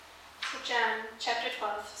John chapter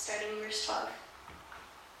 12, starting in verse 12.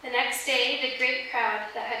 The next day, the great crowd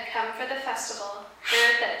that had come for the festival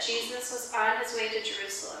heard that Jesus was on his way to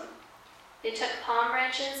Jerusalem. They took palm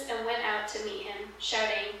branches and went out to meet him,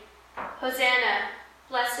 shouting, "Hosanna!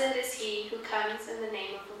 Blessed is he who comes in the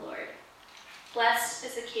name of the Lord. Blessed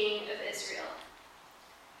is the King of Israel."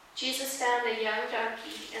 Jesus found a young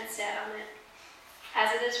donkey and sat on it.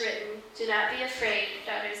 As it is written, "Do not be afraid,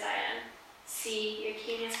 daughter Zion. See, your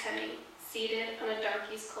king is coming, seated on a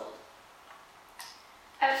donkey's colt."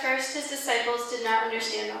 At first, his disciples did not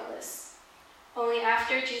understand all this. Only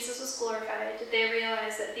after Jesus was glorified did they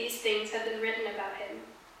realize that these things had been written about him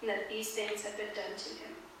and that these things had been done to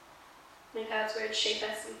him. May God's word shape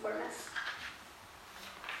us and form us.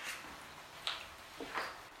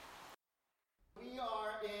 We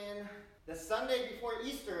are in the Sunday before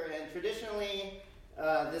Easter, and traditionally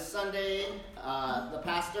this Sunday the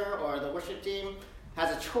pastor or the worship team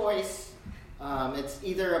has a choice. It's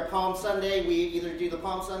either a Palm Sunday, we either do the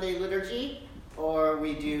Palm Sunday liturgy, or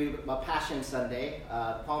we do a Passion Sunday.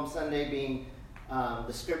 Palm Sunday being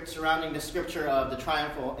the script surrounding the scripture of the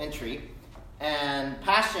triumphal entry, and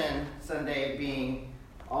Passion Sunday being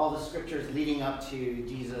all the scriptures leading up to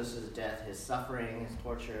Jesus' death, his suffering, his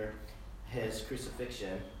torture, his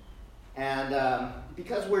crucifixion. And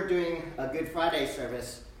because we're doing a Good Friday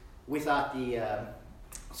service, we thought the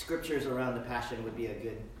scriptures around the Passion would be a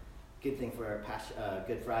good thing for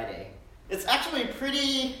Good Friday. It's actually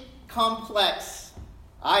pretty complex,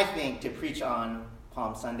 I think, to preach on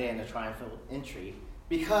Palm Sunday and the triumphal entry,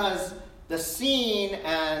 because the scene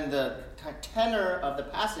and the tenor of the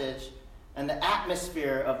passage and the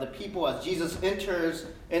atmosphere of the people as Jesus enters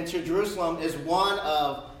into Jerusalem is one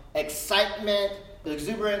of excitement,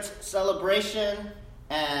 exuberance, celebration,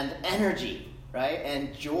 and energy, right?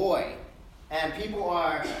 And joy. And people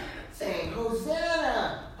are saying,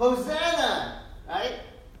 "Hosanna! Hosanna!" Right?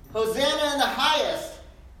 Hosanna in the highest.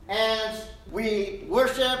 And we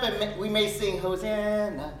worship and we may sing,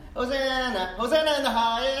 "Hosanna, Hosanna, Hosanna in the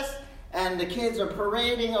highest." And the kids are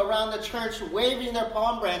parading around the church, waving their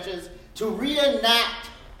palm branches to reenact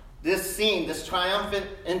this scene, this triumphant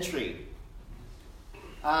entry.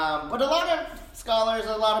 But a lot of scholars,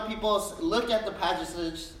 a lot of people look at the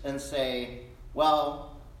passage and say,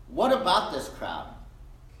 well, what about this crowd,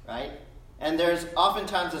 right? And there's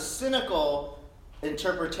oftentimes a cynical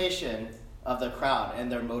interpretation of the crowd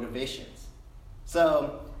and their motivations.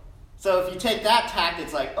 So if you take that tact,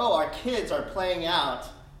 it's like, oh, our kids are playing out,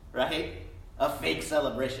 right, a fake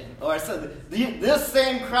celebration. Or so this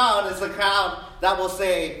same crowd is the crowd that will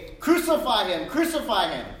say, crucify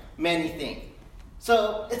him, many think.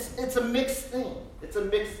 So it's a mixed thing. It's a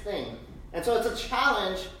mixed thing. And so it's a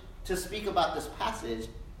challenge to speak about this passage,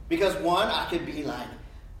 because one, I could be like,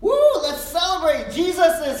 woo, let's celebrate,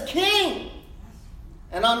 Jesus is king.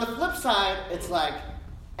 And on the flip side, it's like,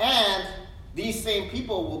 and these same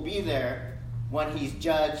people will be there when he's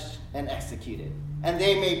judged and executed. And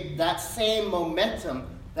that same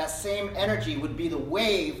momentum, that same energy would be the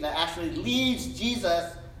wave that actually leads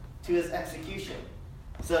Jesus to his execution.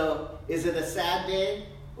 So is it a sad day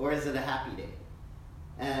or is it a happy day?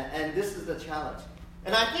 And this is the challenge.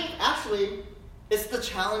 And I think actually it's the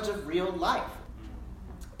challenge of real life.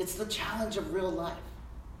 It's the challenge of real life.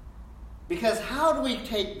 Because how do we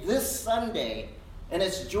take this Sunday and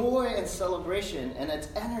its joy and celebration and its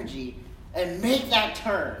energy and make that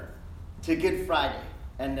turn to Good Friday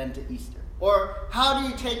and then to Easter? Or how do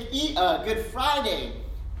you take Good Friday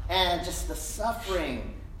and just the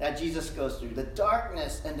suffering that Jesus goes through, the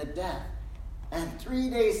darkness and the death, and 3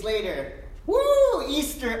 days later, woo,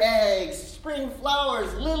 Easter eggs, spring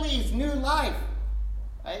flowers, lilies, new life,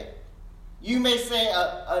 right? You may say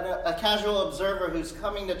a casual observer who's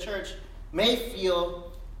coming to church may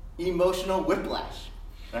feel emotional whiplash,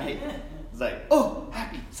 right? It's like, oh,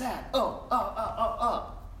 happy, sad,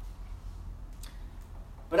 oh.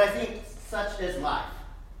 But I think such is life,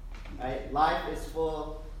 right? Life is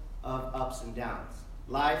full of ups and downs.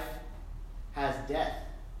 Life has death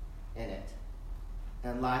in it,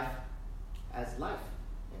 and life has life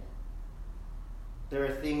in it. There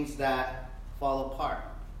are things that fall apart.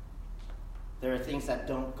 There are things that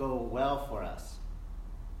don't go well for us.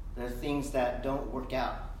 There are things that don't work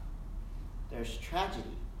out. There's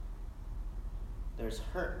tragedy. There's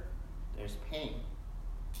hurt. There's pain.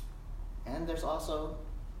 And there's also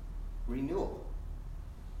renewal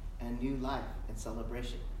and new life and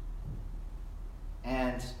celebration.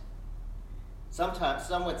 And sometimes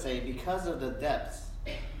some would say because of the depths,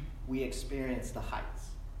 we experience the heights.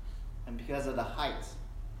 And because of the heights,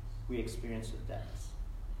 we experience the depths.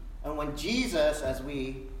 And when Jesus, as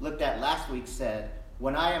we looked at last week, said,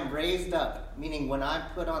 when I am raised up, meaning when I'm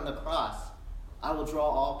put on the cross, I will draw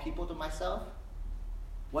all people to myself.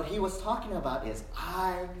 What he was talking about is,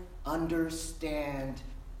 I understand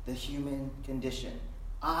the human condition.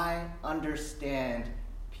 I understand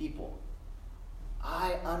people.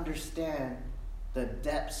 I understand the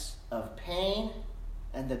depths of pain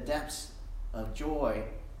and the depths of joy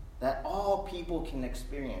that all people can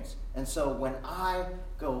experience. And so when I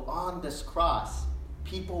go on this cross,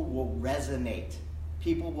 people will resonate.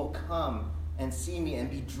 People will come and see me and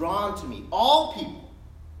be drawn to me. All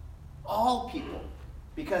people.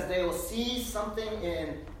 Because they will see something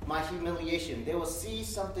in my humiliation. They will see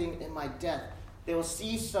something in my death. They will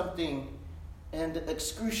see something in the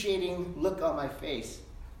excruciating look on my face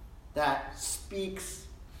that speaks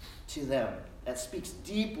to them, that speaks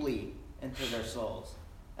deeply into their souls.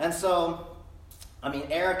 And so,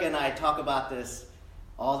 Eric and I talk about this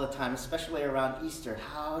all the time, especially around Easter.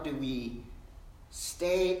 How do we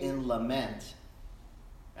stay in lament?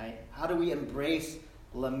 Right? How do we embrace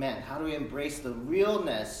lament? How do we embrace the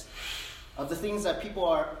realness of the things that people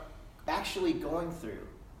are actually going through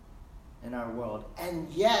in our world, and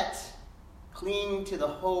yet cling to the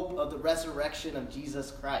hope of the resurrection of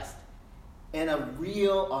Jesus Christ in a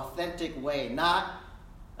real, authentic way, not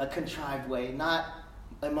a contrived way, not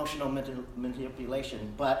emotional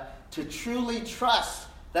manipulation, but to truly trust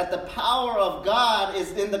that the power of God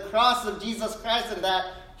is in the cross of Jesus Christ and that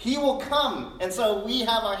he will come. And so we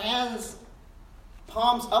have our hands,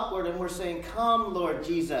 palms upward, and we're saying, come, Lord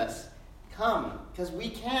Jesus, come. Because we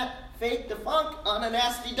can't fake the funk on a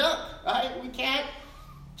nasty dunk, right? We can't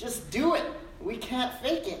just do it. We can't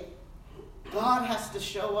fake it. God has to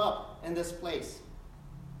show up in this place.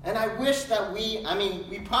 And I wish that we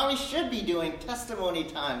probably should be doing testimony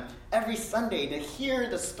time every Sunday to hear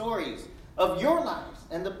the stories of your lives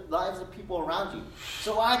and the lives of people around you.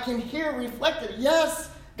 So I can hear reflected, yes,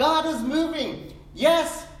 God is moving.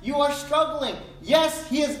 Yes, you are struggling. Yes,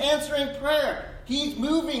 he is answering prayer. He's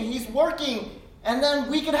moving, he's working. And then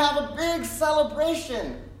we can have a big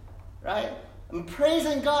celebration, right? And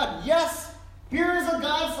praising God. Yes, here is a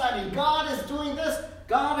God sighting. God is doing this.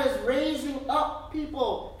 God is raising up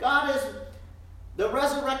people. God is the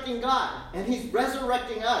resurrecting God. And he's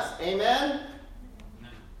resurrecting us. Amen?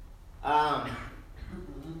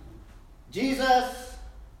 Jesus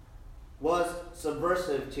was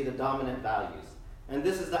subversive to the dominant values. And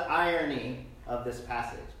this is the irony of this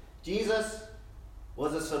passage. Jesus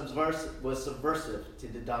was subversive to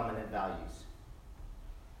the dominant values.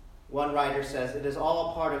 One writer says, it is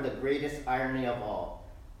all part of the greatest irony of all.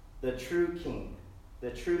 The true king,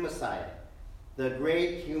 the true Messiah, the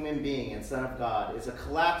great human being and Son of God, is a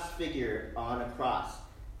collapsed figure on a cross.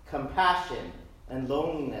 Compassion and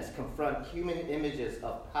loneliness confront human images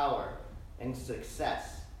of power and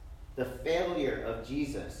success. The failure of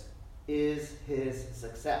Jesus is his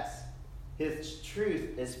success. His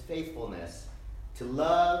truth is faithfulness, to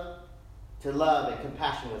love and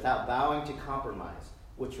compassion without bowing to compromise,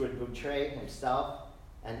 which would betray himself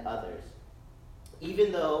and others.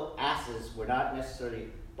 Even though asses were not necessarily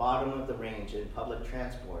bottom of the range in public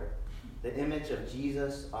transport, the image of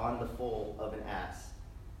Jesus on the foal of an ass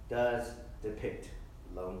does depict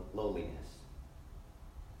lowliness.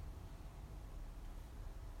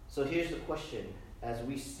 So here's the question. As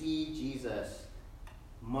we see Jesus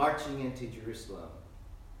marching into Jerusalem,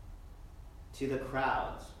 to the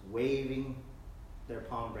crowds waving their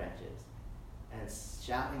palm branches and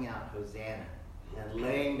shouting out Hosanna and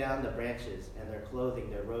laying down the branches and their clothing,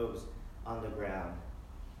 their robes on the ground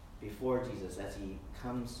before Jesus as he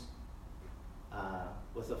comes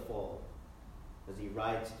with a foal, as he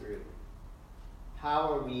rides through.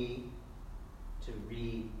 How are we to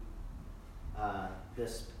read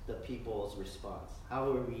the people's response? How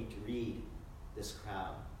are we to read this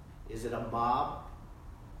crowd? Is it a mob,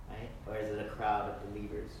 right? Or is it a crowd of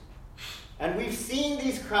believers? And we've seen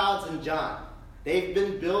these crowds in John. They've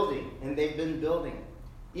been building, and they've been building.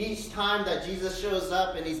 Each time that Jesus shows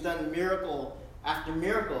up and he's done miracle after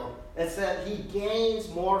miracle, it's that he gains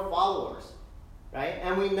more followers, right?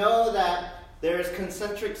 And we know that there's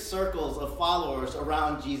concentric circles of followers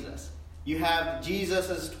around Jesus. You have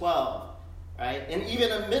Jesus' 12, right? And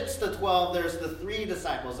even amidst the 12, there's the 3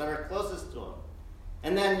 disciples that are closest to him.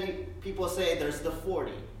 And then people say there's the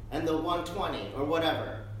 40 and the 120 or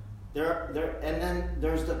whatever. And then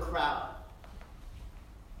there's the crowd.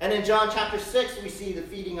 And in John chapter 6, we see the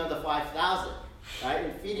feeding of the 5,000. Right?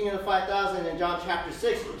 In feeding of the 5,000 in John chapter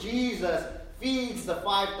 6, Jesus feeds the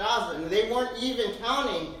 5,000. They weren't even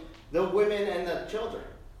counting the women and the children.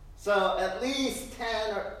 So at least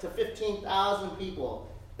 10 to 15,000 people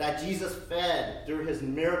that Jesus fed through his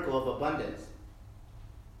miracle of abundance.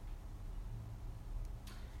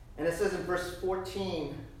 And it says in verse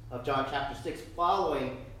 14 of John chapter 6,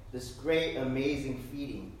 following this great, amazing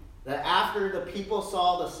feeding, that after the people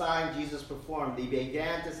saw the sign Jesus performed, they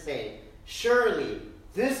began to say, surely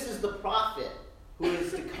this is the prophet who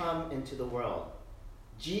is to come into the world.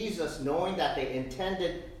 Jesus, knowing that they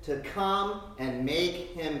intended to come and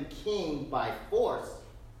make him king by force,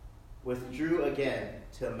 withdrew again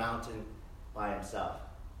to a mountain by himself.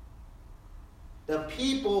 The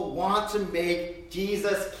people want to make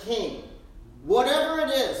Jesus king. Whatever it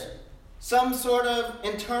is, some sort of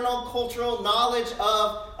internal cultural knowledge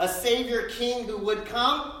of a Savior king who would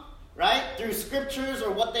come, right, through scriptures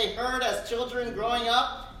or what they heard as children growing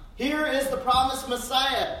up. Here is the promised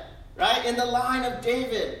Messiah, right, in the line of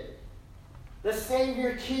David. The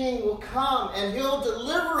Savior king will come and he'll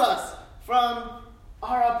deliver us from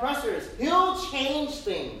our oppressors. He'll change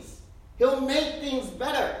things. He'll make things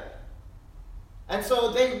better. And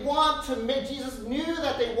so they want to make, Jesus knew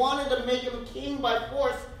that they wanted to make him king by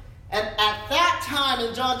force. And at that time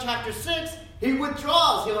in John chapter 6, he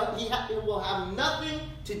withdraws. He will have nothing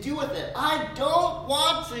to do with it. I don't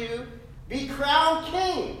want to be crowned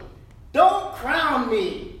king. Don't crown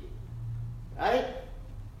me. Right?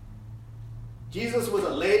 Jesus was a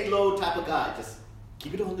lay low type of guy. Just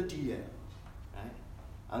keep it on the DL. Right?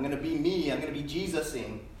 I'm going to be me. I'm going to be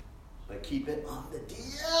Jesus-ing. But keep it on the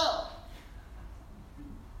DL.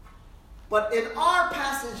 But in our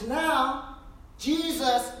passage now,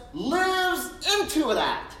 Jesus lives into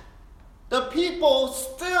that. The people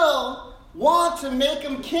still want to make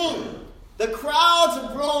him king. The crowds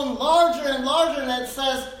have grown larger and larger, and it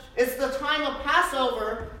says it's the time of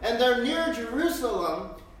Passover, and they're near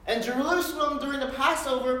Jerusalem. And Jerusalem, during the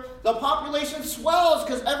Passover, the population swells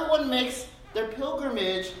because everyone makes their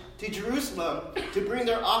pilgrimage to Jerusalem to bring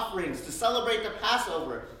their offerings, to celebrate the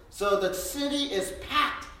Passover. So the city is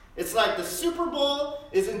packed. It's like the Super Bowl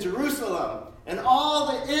is in Jerusalem, and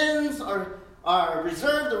all the inns are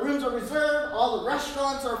reserved, the rooms are reserved, all the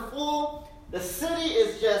restaurants are full. The city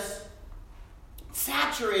is just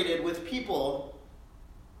saturated with people,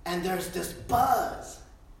 and there's this buzz.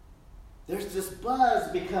 There's this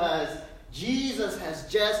buzz because Jesus has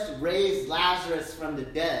just raised Lazarus from the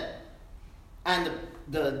dead. And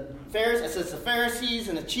the Pharisees, it says the Pharisees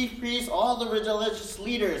and the chief priests, all the religious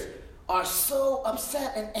leaders are so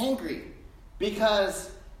upset and angry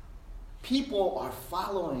because people are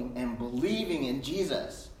following and believing in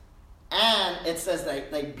Jesus. And it says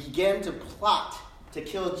that they begin to plot to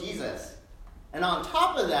kill Jesus. And on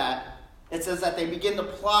top of that, it says that they begin to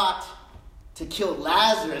plot to kill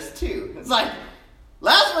Lazarus too. It's like,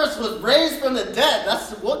 Lazarus was raised from the dead.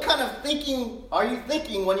 That's what kind of thinking are you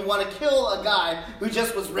thinking when you want to kill a guy who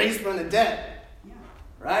just was raised from the dead? Yeah.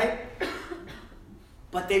 Right?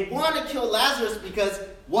 But they want to kill Lazarus because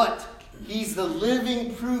what? He's the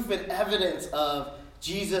living proof and evidence of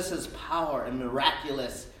Jesus' power and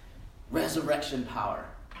miraculous resurrection power.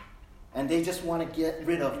 And they just want to get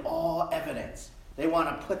rid of all evidence. They want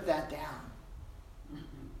to put that down.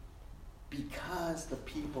 Because the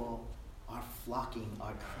people are flocking,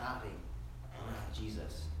 are crowding around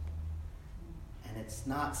Jesus. And it's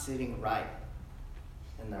not sitting right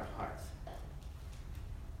in their hearts.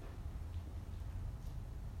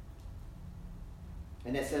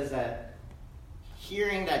 And it says that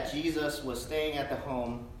hearing that Jesus was staying at the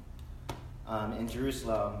home in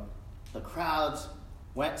Jerusalem, the crowds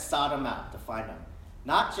sought him out to find him.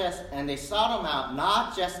 And they sought him out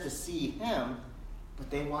not just to see him, but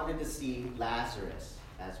they wanted to see Lazarus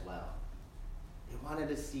as well. They wanted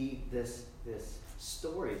to see this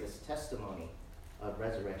story, this testimony of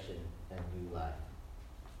resurrection and new life.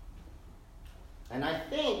 And I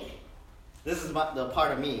think this is the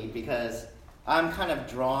part of me because I'm kind of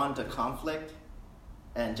drawn to conflict.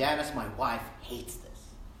 And Janice, my wife, hates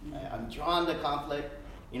this. I'm drawn to conflict.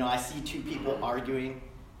 You know, I see two people arguing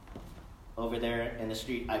over there in the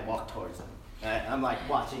street. I walk towards them. I'm like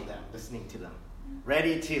watching them, listening to them,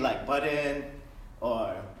 ready to like butt in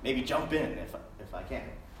or maybe jump in if I can.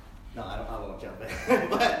 No, I won't jump in.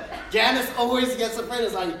 But Janice always gets afraid.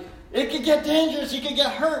 It's like, it could get dangerous, you could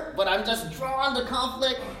get hurt. But I'm just drawn to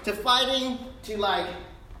conflict, to fighting, to like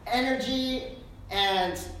energy,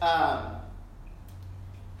 and I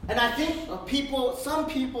think some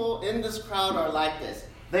people in this crowd are like this.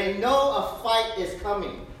 They know a fight is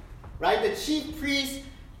coming, right? The chief priests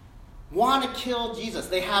want to kill Jesus.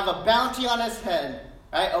 They have a bounty on his head,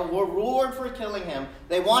 right? A reward for killing him.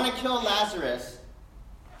 They want to kill Lazarus.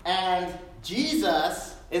 And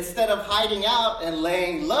Jesus, instead of hiding out and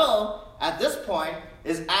laying low at this point,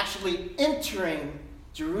 is actually entering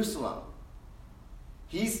Jerusalem.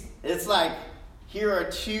 It's like, here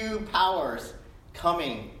are two powers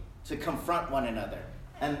coming to confront one another.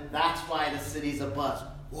 And that's why the city's abuzz.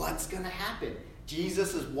 What's going to happen?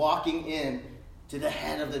 Jesus is walking in to the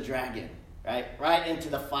head of the dragon, right into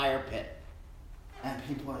the fire pit. And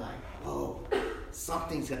people are like, whoa,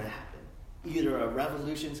 something's going to happen. Either a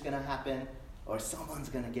revolution's going to happen or someone's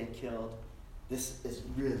going to get killed. This is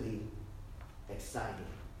really exciting.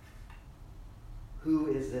 Who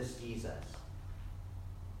is this Jesus?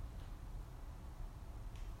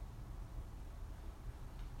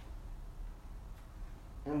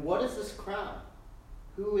 And what is this crowd?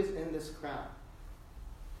 Who is in this crowd?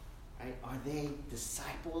 Right? Are they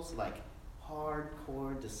disciples, like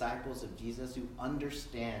hardcore disciples of Jesus who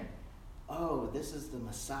understand, oh, this is the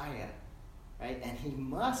Messiah, right? And he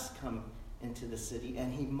must come into the city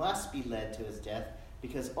and he must be led to his death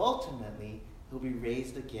because ultimately he'll be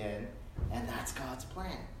raised again, and that's God's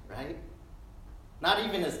plan, right? Not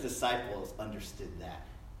even his disciples understood that,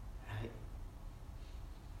 right?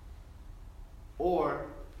 Or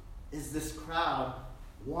is this crowd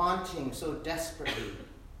wanting so desperately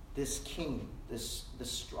this king, this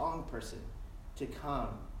strong person, to come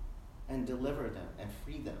and deliver them and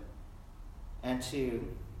free them and to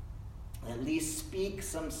at least speak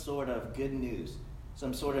some sort of good news,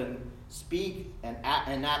 some sort of speak and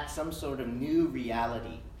enact some sort of new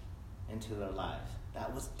reality into their lives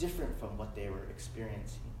that was different from what they were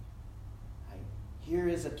experiencing. Right? Here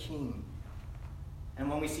is a king. And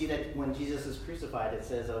when we see that when Jesus is crucified, it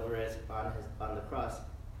says over on the cross,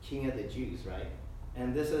 King of the Jews, right?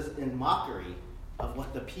 And this is in mockery of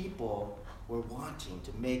what the people were wanting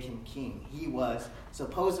to make him king. He was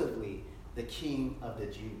supposedly the king of the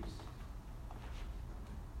Jews.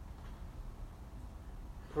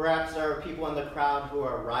 Perhaps there are people in the crowd who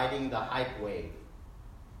are riding the hype wave.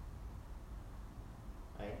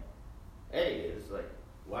 Right? Hey, it's like,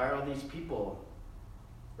 why are all these people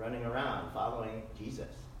running around following Jesus?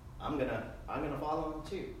 I'm gonna follow him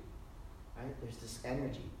too. Right? There's this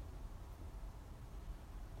energy.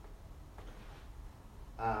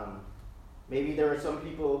 Maybe there were some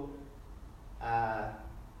people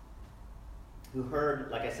who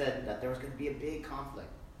heard, like I said, that there was going to be a big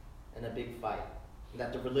conflict and a big fight, and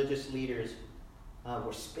that the religious leaders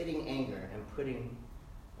were spitting anger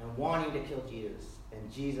and wanting to kill Jesus,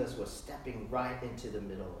 and Jesus was stepping right into the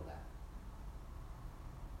middle of that.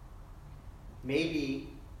 Maybe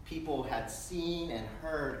people had seen and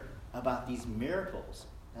heard about these miracles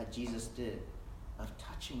that Jesus did of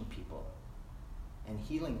touching people and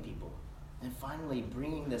healing people and finally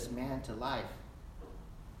bringing this man to life.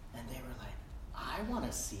 And they were like, I want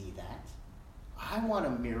to see that. I want a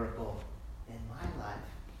miracle in my life.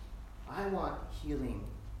 I want healing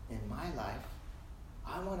in my life.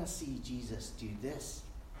 I want to see Jesus do this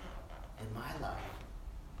in my life.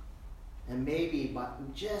 And maybe,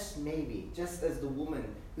 but just maybe, just as the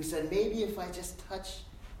woman who said, maybe if I just touch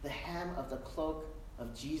the hem of the cloak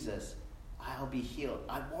of Jesus, I'll be healed.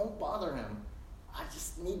 I won't bother him. I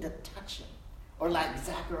just need to touch him. Or like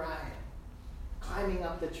Zechariah, climbing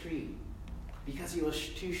up the tree because he was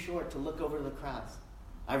too short to look over the crowds.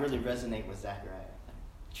 I really resonate with Zechariah,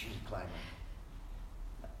 tree climber.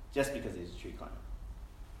 Just because he's a tree climber.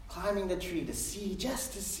 Climbing the tree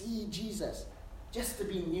just to see Jesus, just to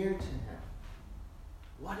be near to him.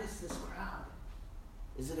 What is this crowd?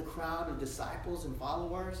 Is it a crowd of disciples and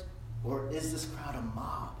followers? Or is this crowd a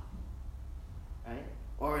mob? Right?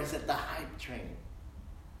 Or is it the hype train?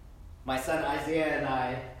 My son Isaiah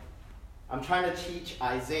and I'm trying to teach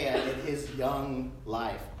Isaiah in his young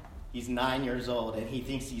life. He's 9 years old and he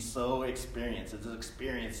thinks he's so experienced. It's an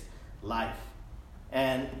experienced life.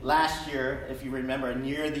 And last year, if you remember,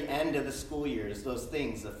 near the end of the school years, those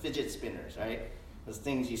things, the fidget spinners, right? Those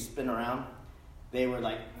things you spin around, they were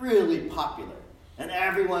like really popular. And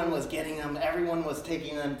everyone was getting them. Everyone was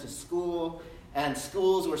taking them to school. And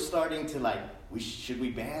schools were starting to like, should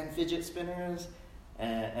we ban fidget spinners?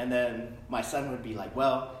 And then my son would be like,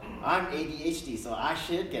 well, I'm ADHD, so I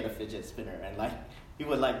should get a fidget spinner. And like he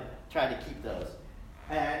would like try to keep those.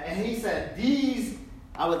 And he said,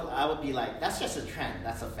 I would be like, that's just a trend.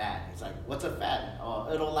 That's a fad. He's like, what's a fad?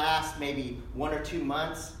 Oh, it'll last maybe 1 or 2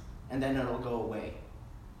 months, and then it'll go away.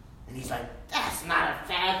 And he's like, that's not a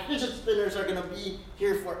fad. Fidget spinners are going to be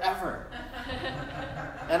here forever.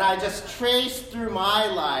 And I just traced through my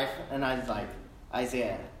life, and I was like,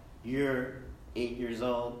 Isaiah, you're 8 years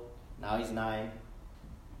old. Now he's 9.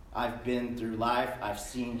 I've been through life. I've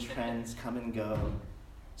seen trends come and go.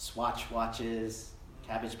 Swatch watches,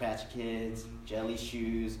 Cabbage Patch Kids, jelly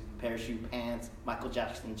shoes, parachute pants, Michael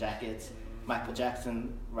Jackson jackets, Michael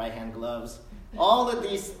Jackson right-hand gloves. All of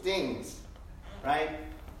these things, right?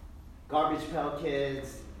 Garbage Pail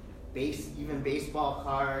Kids, even baseball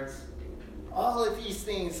cards. All of these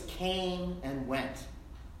things came and went,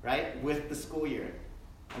 right, with the school year.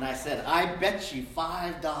 And I said, I bet you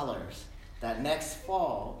 $5 that next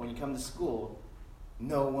fall, when you come to school,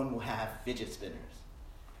 no one will have fidget spinners.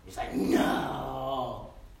 He's like, no.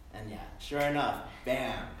 And yeah, sure enough,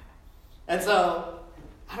 bam. And so,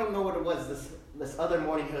 I don't know what it was. This other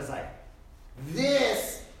morning, he was like,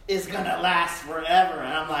 this is going to last forever.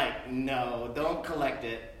 And I'm like, no, don't collect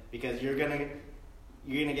it, because you're gonna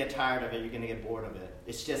get tired of it. You're going to get bored of it.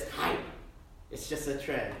 It's just hype. It's just a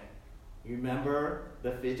trend. You remember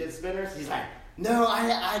the fidget spinners? He's like, no,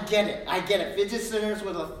 I get it. I get it. Fidget spinners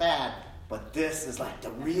was a fad. But this is like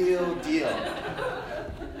the real deal.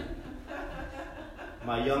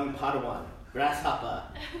 My young Padawan, grasshopper.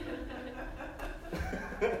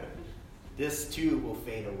 This too will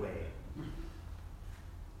fade away.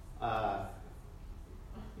 Hype,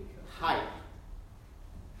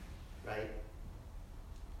 right?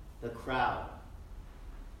 The crowd.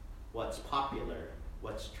 What's popular?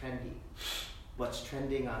 What's trendy? What's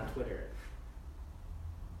trending on Twitter?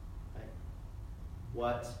 Right?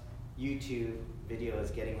 What YouTube video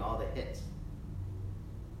is getting all the hits?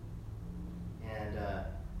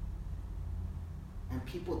 And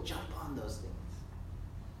people jump on those things.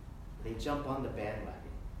 They jump on the bandwagon.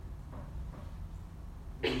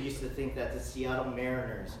 We used to think that the Seattle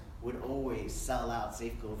Mariners would always sell out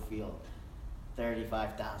Safeco Field.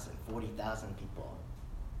 35,000, 40,000 people,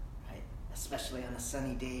 right? Especially on a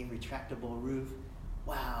sunny day, retractable roof.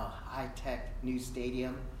 Wow, high-tech new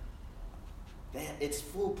stadium. It's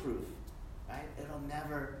foolproof, right? It'll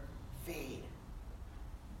never fade.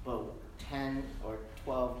 But 10 or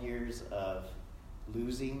 12 years of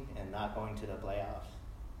losing and not going to the playoffs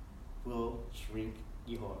will shrink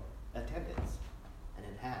your attendance. And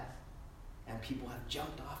it has. And people have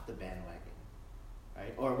jumped off the bandwagon.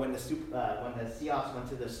 Right? Or when the Seahawks went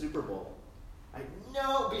to the Super Bowl,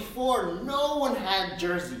 before no one had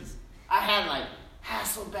jerseys. I had like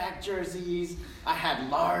Hasselback jerseys. I had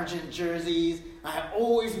Largent jerseys. I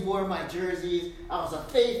always wore my jerseys. I was a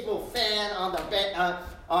faithful fan I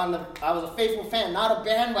was a faithful fan, not a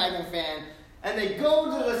bandwagon fan. And they go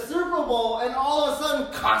to the Super Bowl, and all of a sudden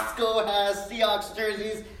Costco has Seahawks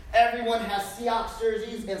jerseys. Everyone has Seahawks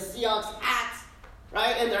jerseys and Seahawks hats,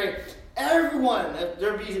 right? And everyone,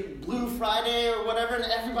 there'd be Blue Friday or whatever, and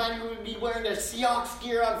everybody would be wearing their Seahawks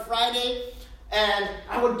gear on Friday. And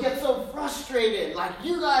I would get so frustrated, like,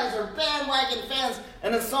 you guys are bandwagon fans.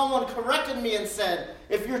 And then someone corrected me and said,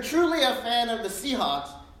 if you're truly a fan of the Seahawks,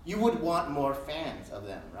 you would want more fans of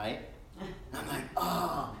them, right? And I'm like,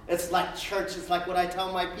 it's like church. It's like what I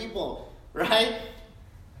tell my people, right?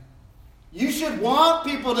 You should want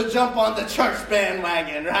people to jump on the church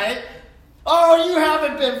bandwagon, right? Oh, you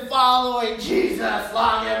haven't been following Jesus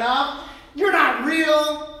long enough. You're not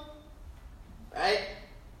real, right?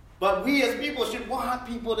 But we as people should want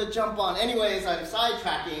people to jump on. Anyways, I'm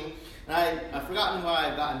sidetracking, and I've forgotten why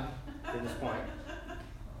I've gotten to this point.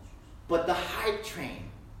 But the hype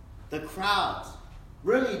train, the crowds,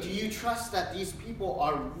 really, do you trust that these people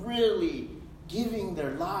are really giving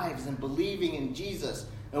their lives and believing in Jesus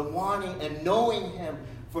and wanting and knowing him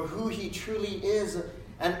for who he truly is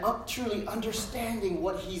and truly understanding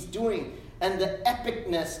what he's doing and the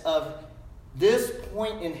epicness of this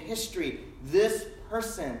point in history, this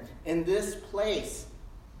person in this place?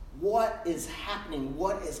 What is happening?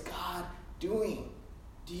 What is God doing?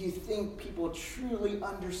 Do you think people truly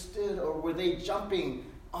understood, or were they jumping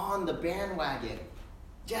on the bandwagon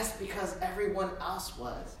just because everyone else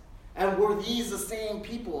was? And were these the same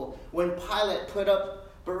people when Pilate put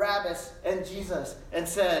up Barabbas and Jesus and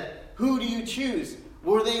said, who do you choose?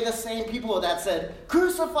 Were they the same people that said,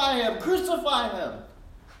 crucify him, crucify him?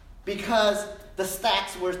 Because the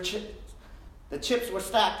chips were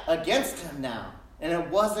stacked against him now, and it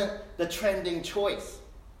wasn't the trending choice.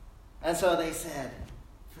 And so they said,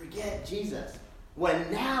 forget Jesus.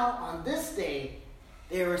 When now, on this day,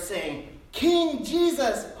 they were saying, King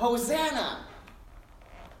Jesus, Hosanna.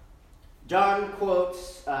 John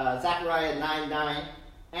quotes Zechariah 9:9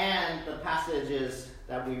 and the passages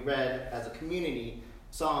that we read as a community,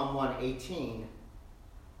 Psalm 118,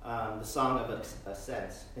 the Song of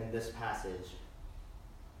Ascents in this passage.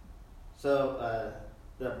 So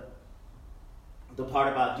the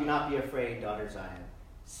part about, do not be afraid, daughter Zion.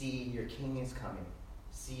 See, your king is coming,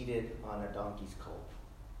 seated on a donkey's colt,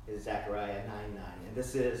 is Zechariah 9:9. And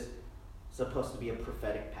this is supposed to be a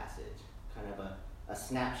prophetic passage, kind of a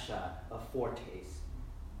snapshot, a foretaste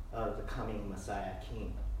of the coming Messiah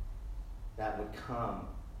King that would come.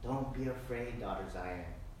 Don't be afraid, daughter Zion.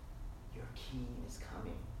 Your king is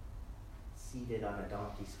coming. seated on a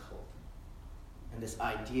donkey's colt. And this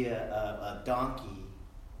idea of a donkey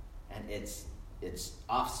and its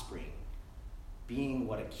offspring being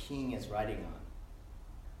what a king is riding on.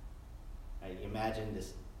 Right? Imagine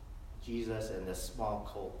this Jesus and this small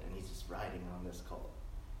colt, and he's just riding on this colt.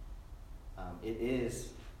 It is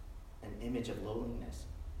an image of lowliness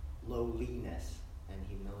and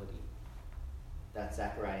humility. That's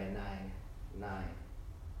Zechariah 9:9.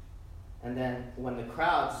 And then when the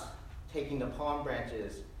crowds taking the palm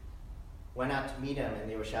branches went out to meet him, and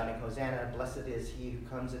they were shouting, "Hosanna, blessed is he who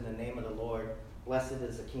comes in the name of the Lord, blessed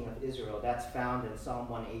is the King of Israel." That's found in Psalm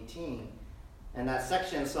 118. And that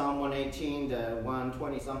section, Psalm 118 to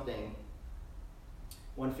 120-something,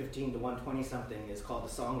 115 to 120-something, is called the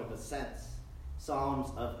Song of Ascents. Psalms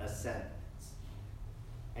of Ascents.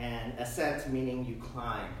 And ascent meaning you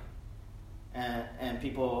climb. And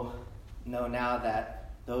people know now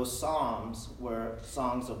that those psalms were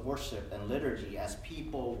songs of worship and liturgy as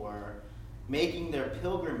people were making their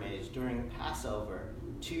pilgrimage during Passover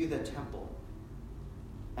to the temple.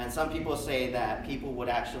 And some people say that people would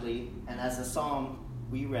actually, and as the psalm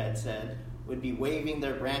we read said, would be waving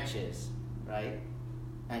their branches, right?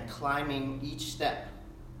 And climbing each step,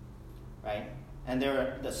 right? And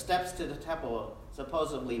the steps to the temple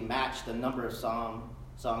supposedly match the number of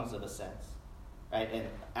songs of ascents, right? And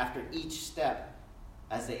after each step,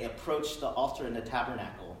 as they approached the altar in the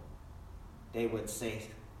tabernacle, they would say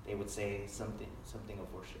something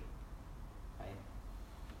of worship, right?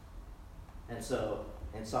 And so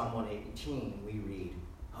in Psalm 118 we read,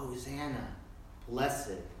 "Hosanna,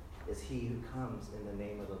 blessed is he who comes in the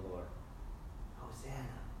name of the Lord."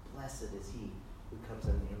 Hosanna, blessed is he who comes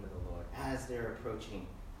in the name of the Lord, as they're approaching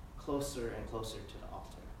closer and closer to the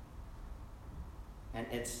altar. And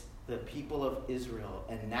it's the people of Israel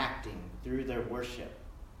enacting through their worship,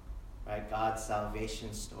 right, God's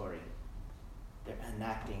salvation story. They're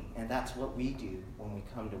enacting, and that's what we do when we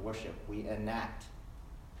come to worship. We enact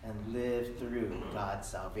and live through God's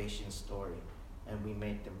salvation story, and we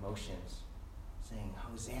make the motions saying,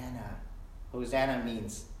 "Hosanna." Hosanna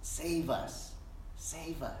means save us,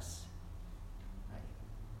 save us. Right?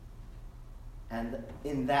 And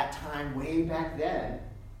in that time, way back then,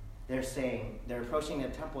 they're approaching the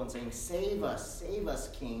temple and saying, save us,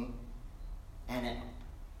 King. And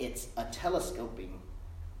it's a telescoping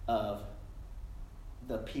of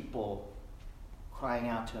the people crying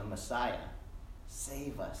out to a Messiah,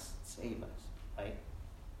 save us, right?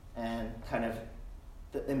 And kind of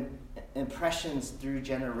the impressions through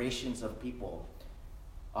generations of people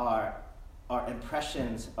are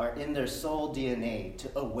impressions are in their soul DNA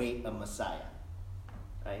to await a Messiah,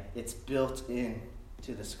 right? It's built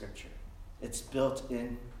into the scripture. It's built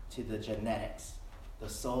into the genetics, the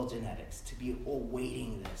soul genetics, to be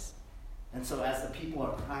awaiting this. And so as the people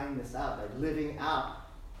are crying this out, they're living out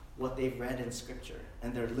what they've read in scripture,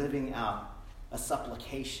 and they're living out a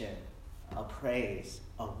supplication, a praise,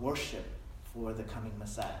 a worship for the coming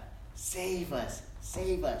Messiah. Save us,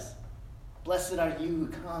 save us. Blessed are you who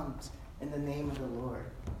comes in the name of the Lord.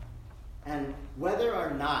 And whether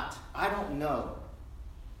or not, I don't know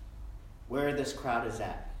where this crowd is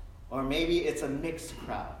at. Or maybe it's a mixed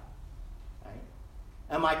crowd, right?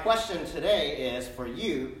 And my question today is for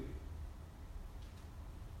you,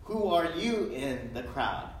 who are you in the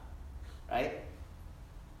crowd, right?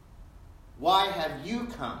 Why have you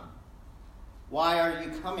come? Why are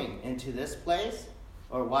you coming into this place?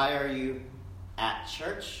 Or why are you at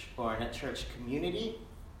church or in a church community?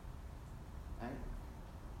 Right?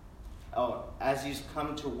 Or as you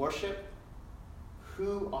come to worship,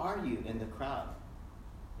 who are you in the crowd?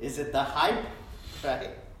 Is it the hype?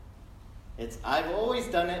 Right? I've always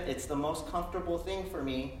done it. It's the most comfortable thing for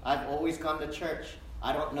me. I've always gone to church.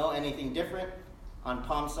 I don't know anything different. On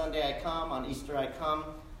Palm Sunday I come, on Easter I come.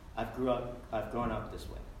 I've grown up this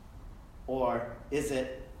way. Or is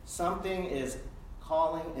it something is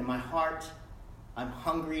calling in my heart? I'm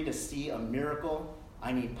hungry to see a miracle.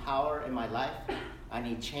 I need power in my life. I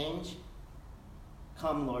need change.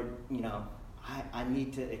 Come, Lord, I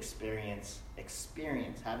need to have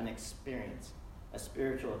an experience, a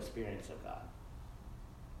spiritual experience of God.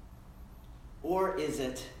 Or is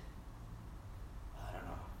it, I don't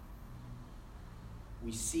know,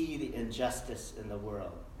 we see the injustice in the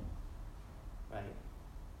world, right?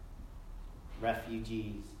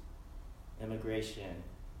 Refugees, immigration,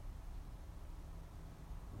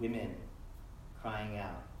 women crying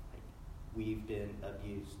out, like, we've been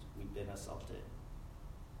abused, we've been assaulted.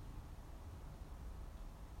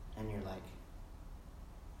 And you're like,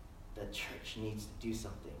 the church needs to do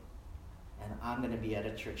something. And I'm going to be at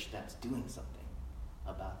a church that's doing something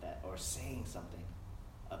about that or saying something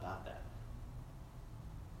about that.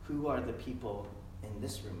 who are the people in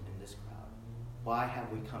this room, in this crowd? Why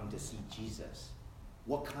have we come to see Jesus?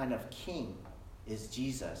 What kind of king is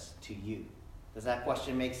Jesus to you? Does that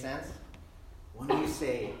question make sense? When you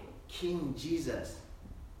say, King Jesus,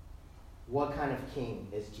 what kind of king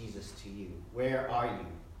is Jesus to you? Where are you?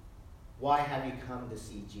 Why have you come to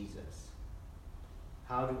see Jesus?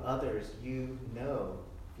 How do others you know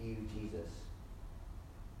view Jesus?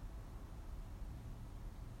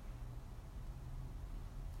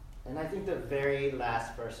 And I think the very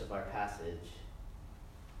last verse of our passage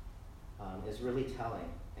is really telling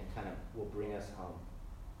and kind of will bring us home.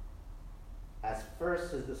 As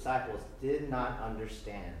first his disciples did not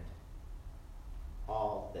understand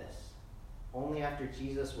all this. Only after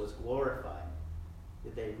Jesus was glorified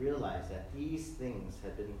did they realize that these things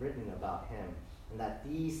had been written about him and that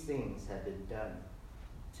these things had been done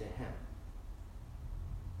to him.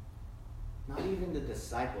 Not even the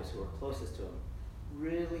disciples who were closest to him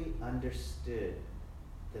really understood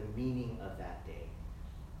the meaning of that day.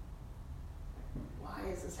 Why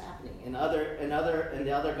is this happening? In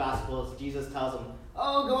the other Gospels, Jesus tells them,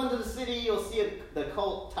 "Oh, go into the city, you'll see the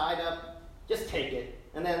colt tied up. Just take it.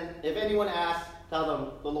 And then if anyone asks, tell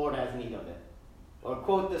them the Lord has need of it." Or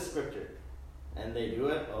quote this scripture. And they do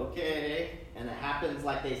it, okay. And it happens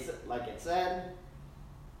like it said.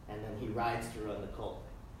 And then he rides through on the colt.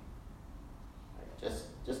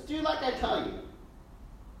 Just do like I tell you.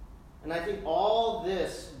 And I think all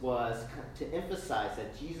this was to emphasize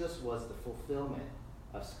that Jesus was the fulfillment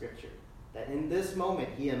of Scripture. That in this moment,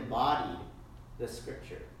 he embodied the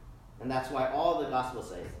Scripture. And that's why all the Gospels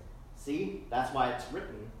say, see, that's why it's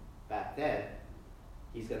written back then.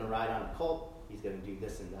 He's going to ride on a colt. He's going to do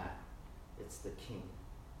this and that. It's the king.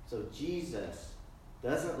 So Jesus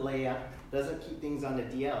doesn't keep things on the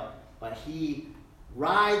DL, but he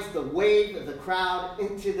rides the wave of the crowd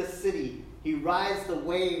into the city. He rides the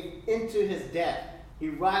wave into his death. He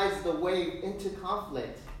rides the wave into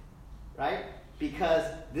conflict, right? Because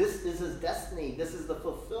this is his destiny. This is the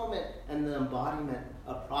fulfillment and the embodiment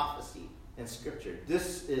of prophecy in Scripture.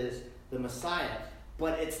 This is the Messiah,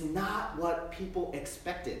 but it's not what people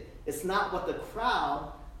expected. It's not what the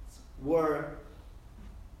crowd were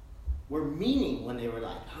meaning when they were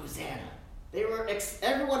like, Hosanna.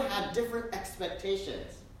 Everyone had different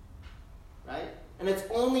expectations, right? And it's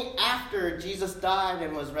only after Jesus died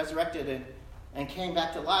and was resurrected and came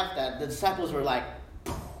back to life that the disciples were like,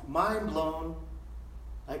 mind blown.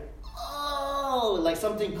 Like, oh, like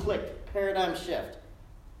something clicked, paradigm shift.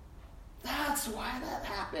 That's why that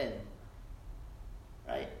happened,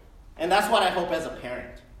 right? And that's what I hope as a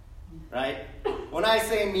parent, right? When I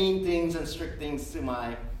say mean things and strict things to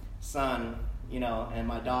my son, and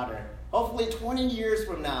my daughter, hopefully 20 years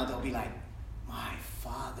from now, they'll be like, my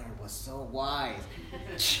father was so wise.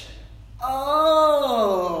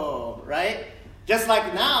 Oh, right? Just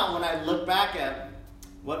like now, when I look back at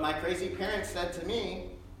what my crazy parents said to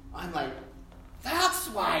me, I'm like, that's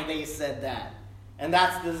why they said that. And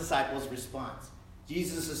that's the disciples' response.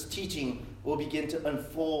 Jesus' teaching will begin to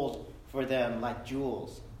unfold for them like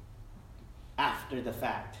jewels after the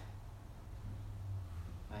fact.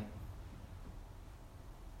 Right?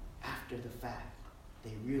 After the fact,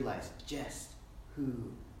 they realized just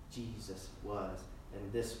who Jesus was,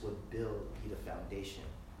 and this would be the foundation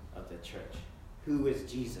of the church. Who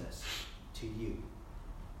is Jesus to you?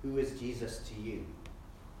 Who is Jesus to you?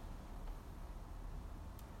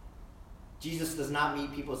 Jesus does not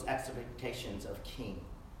meet people's expectations of king.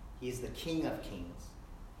 He is the King of kings.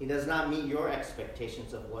 He does not meet your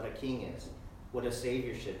expectations of what a king is, what a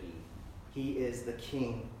savior should be. He is the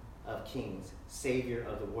King of kings, Savior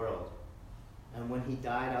of the world. And when he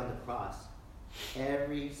died on the cross,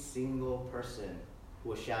 every single person who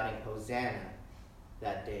was shouting Hosanna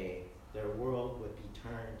that day, their world would be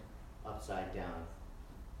turned upside down.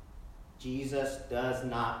 Jesus does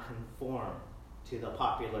not conform to the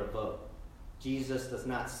popular vote. Jesus does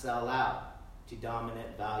not sell out to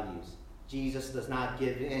dominant values. Jesus does not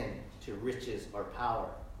give in to riches or power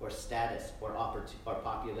or status or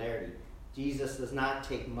popularity. Jesus does not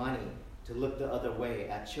take money to look the other way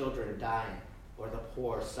at children dying or the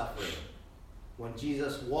poor suffering. When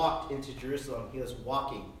Jesus walked into Jerusalem, he was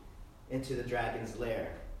walking into the dragon's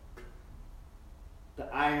lair. The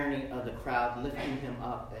irony of the crowd lifting him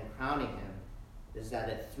up and crowning him is that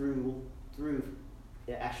it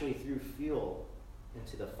actually threw fuel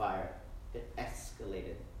into the fire. It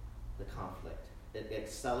escalated the conflict. It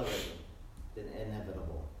accelerated the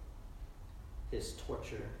inevitable. His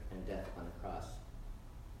torture and death on the cross.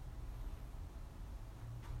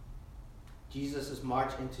 Jesus'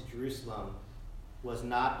 march into Jerusalem was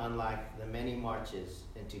not unlike the many marches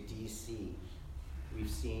into D.C. we've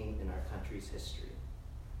seen in our country's history.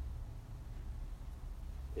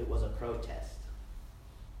 It was a protest.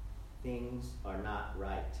 Things are not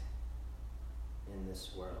right in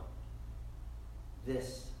this world.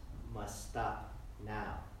 This must stop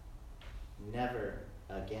now. Never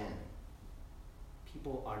again.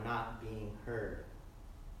 People are not being heard.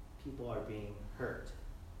 People are being hurt.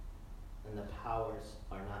 And the powers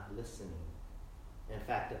are not listening. In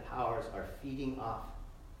fact, the powers are feeding off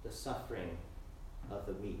the suffering of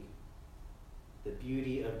the weak. The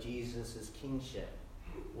beauty of Jesus' kingship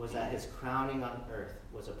was that his crowning on earth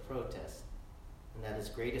was a protest, and that his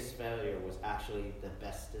greatest failure was actually the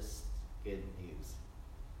bestest good news.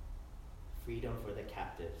 Freedom for the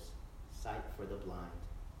captives, sight for the blind,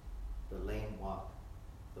 the lame walk,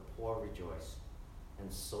 the poor rejoice,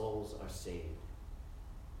 and souls are saved.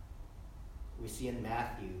 We see in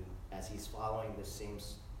Matthew, as he's following this same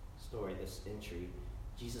story, this entry,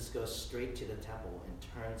 Jesus goes straight to the temple and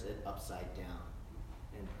turns it upside down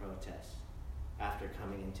in protest after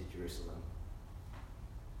coming into Jerusalem.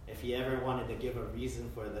 If he ever wanted to give a reason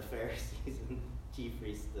for the Pharisees and chief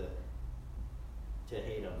priests to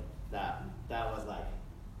hate him, that was like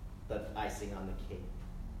the icing on the cake.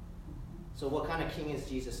 So what kind of king is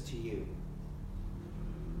Jesus to you?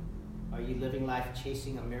 Are you living life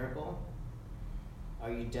chasing a miracle?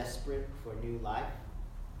 Are you desperate for new life?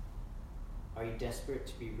 Are you desperate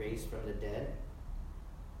to be raised from the dead?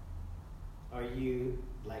 Are you,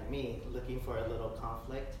 like me, looking for a little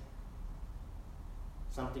conflict?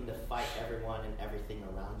 Something to fight everyone and everything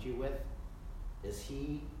around you with? Is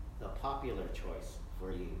he the popular choice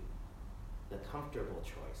for you? The comfortable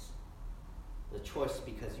choice? The choice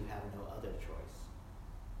because you have no other choice?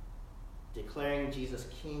 Declaring Jesus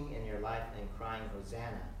King in your life and crying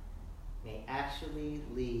Hosanna may actually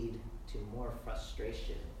lead to more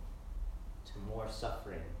frustration, to more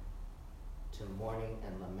suffering, to mourning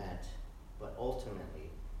and lament. But ultimately,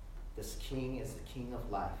 this king is the king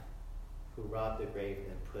of life, who robbed the grave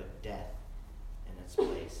and put death in its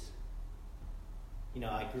place. You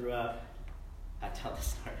know, I grew up at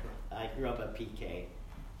PK,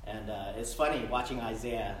 and it's funny watching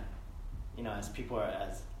Isaiah, you know, as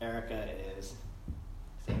Erica is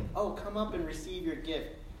saying, "Oh, come up and receive your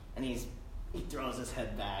gift," and he throws his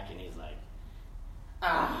head back and he's like,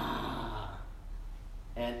 "Ah."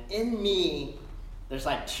 And in me, there's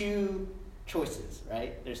like two choices,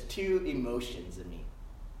 right? There's two emotions in me.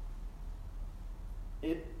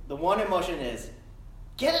 The one emotion is,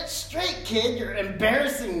 get it straight, kid, you're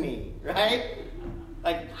embarrassing me, right?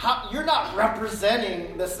 Like, you're not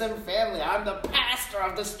representing the Sim family. I'm the pastor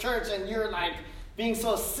of this church, and you're like being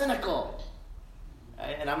so cynical.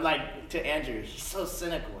 Right? And I'm like to Andrew, he's so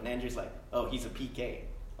cynical. And Andrew's like, oh, he's a PK.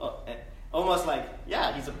 Oh, almost like,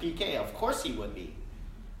 yeah, he's a PK. Of course he would be.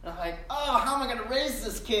 And I'm like, oh, how am I going to raise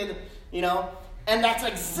this kid? You know? And that's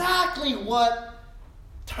exactly what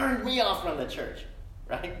turned me off from the church,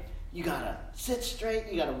 right? You got to sit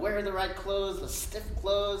straight. You got to wear the right clothes, the stiff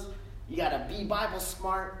clothes. You got to be Bible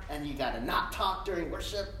smart, and you got to not talk during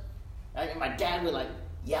worship. Right? And my dad would like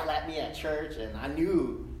yell at me at church, and I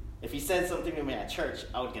knew if he said something to me at church,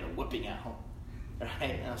 I would get a whipping at home.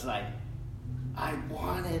 Right? And I was like, I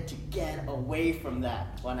wanted to get away from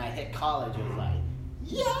that. When I hit college, it was like,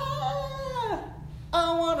 yeah,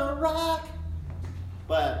 I want to rock.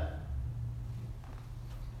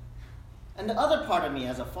 And the other part of me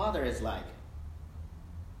as a father is like,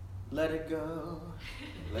 let it go,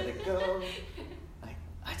 let it go. Like,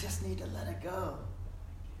 I just need to let it go.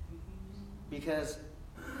 Because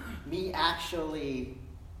me actually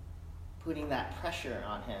putting that pressure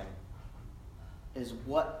on him is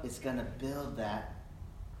what is going to build that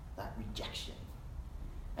rejection.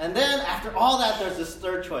 And then after all that, there's this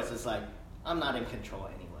third choice. It's like, I'm not in control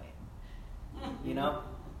anyway. You know?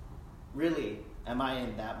 Really, am I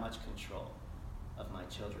in that much control of my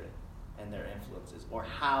children and their influences, or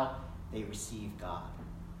how they receive God?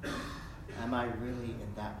 Am I really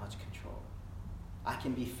in that much control? I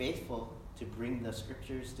can be faithful to bring the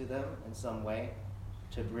scriptures to them in some way,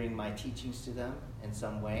 to bring my teachings to them in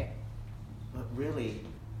some way, but really,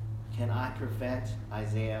 can I prevent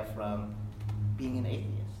Isaiah from being an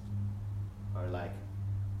atheist? Or like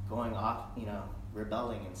going off,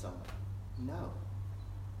 rebelling in some way? No.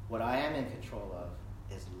 What I am in control of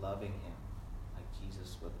is loving him like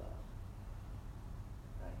Jesus would love.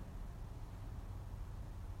 Right?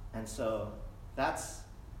 And so that's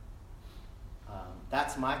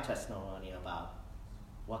my testimony about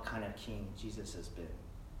what kind of king Jesus has been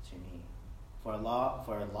to me. For a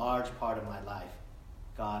large part of my life,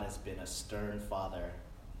 God has been a stern father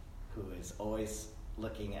who is always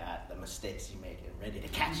looking at the mistakes you make and ready to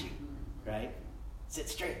catch you, right? Sit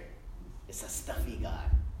straight. It's a stuffy God.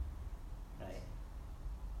 Right?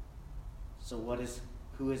 So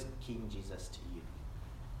who is King Jesus to you?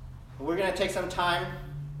 We're going to take some time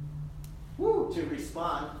to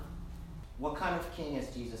respond. What kind of king is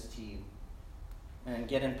Jesus to you? And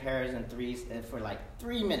get in pairs and threes, and for like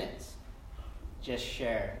 3 minutes, just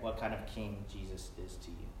share what kind of king Jesus is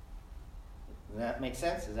to you. Does that make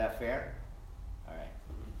sense? Is that fair? All right.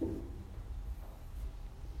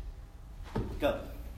 Go.